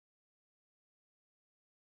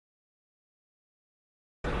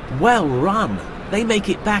Well run. They make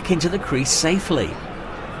it back into the crease safely.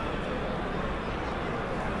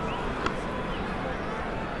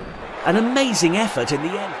 An amazing effort in the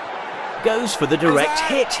end. Goes for the direct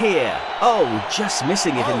hit here. Oh, just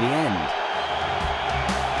missing it in the end.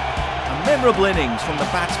 A memorable innings from the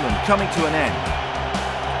batsman coming to an end.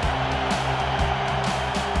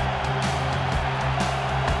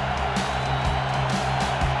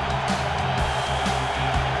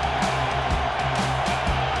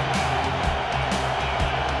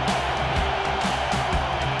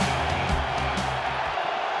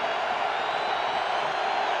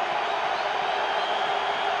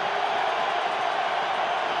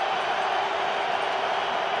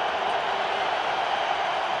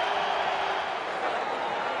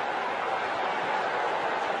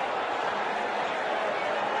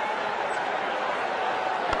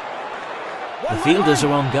 The fielders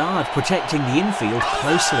are on guard, protecting the infield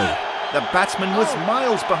closely. The batsman was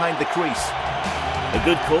miles behind the crease. A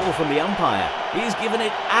good call from the umpire. He's given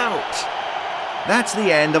it out. That's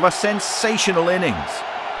the end of a sensational innings.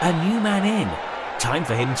 A new man in. Time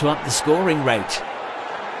for him to up the scoring rate.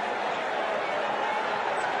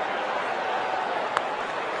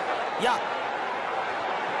 Yeah.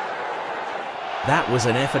 That was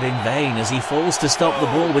an effort in vain as he falls to stop the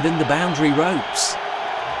ball within the boundary ropes.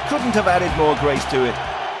 Couldn't have added more grace to it.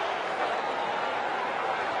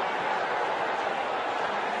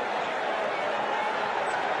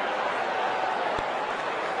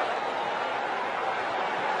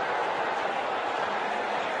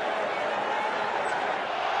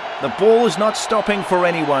 The ball is not stopping for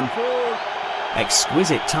anyone.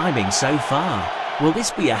 Exquisite timing so far. Will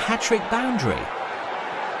this be a hat-trick boundary?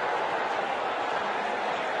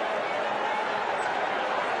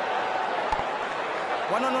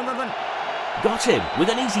 Run. Got him with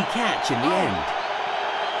an easy catch in the end.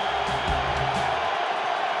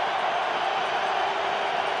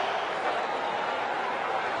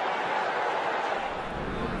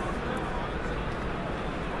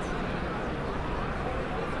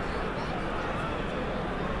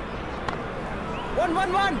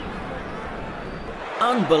 Run.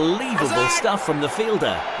 Unbelievable stuff from the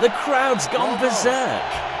fielder. The crowd's gone berserk.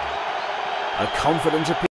 A confident appeal.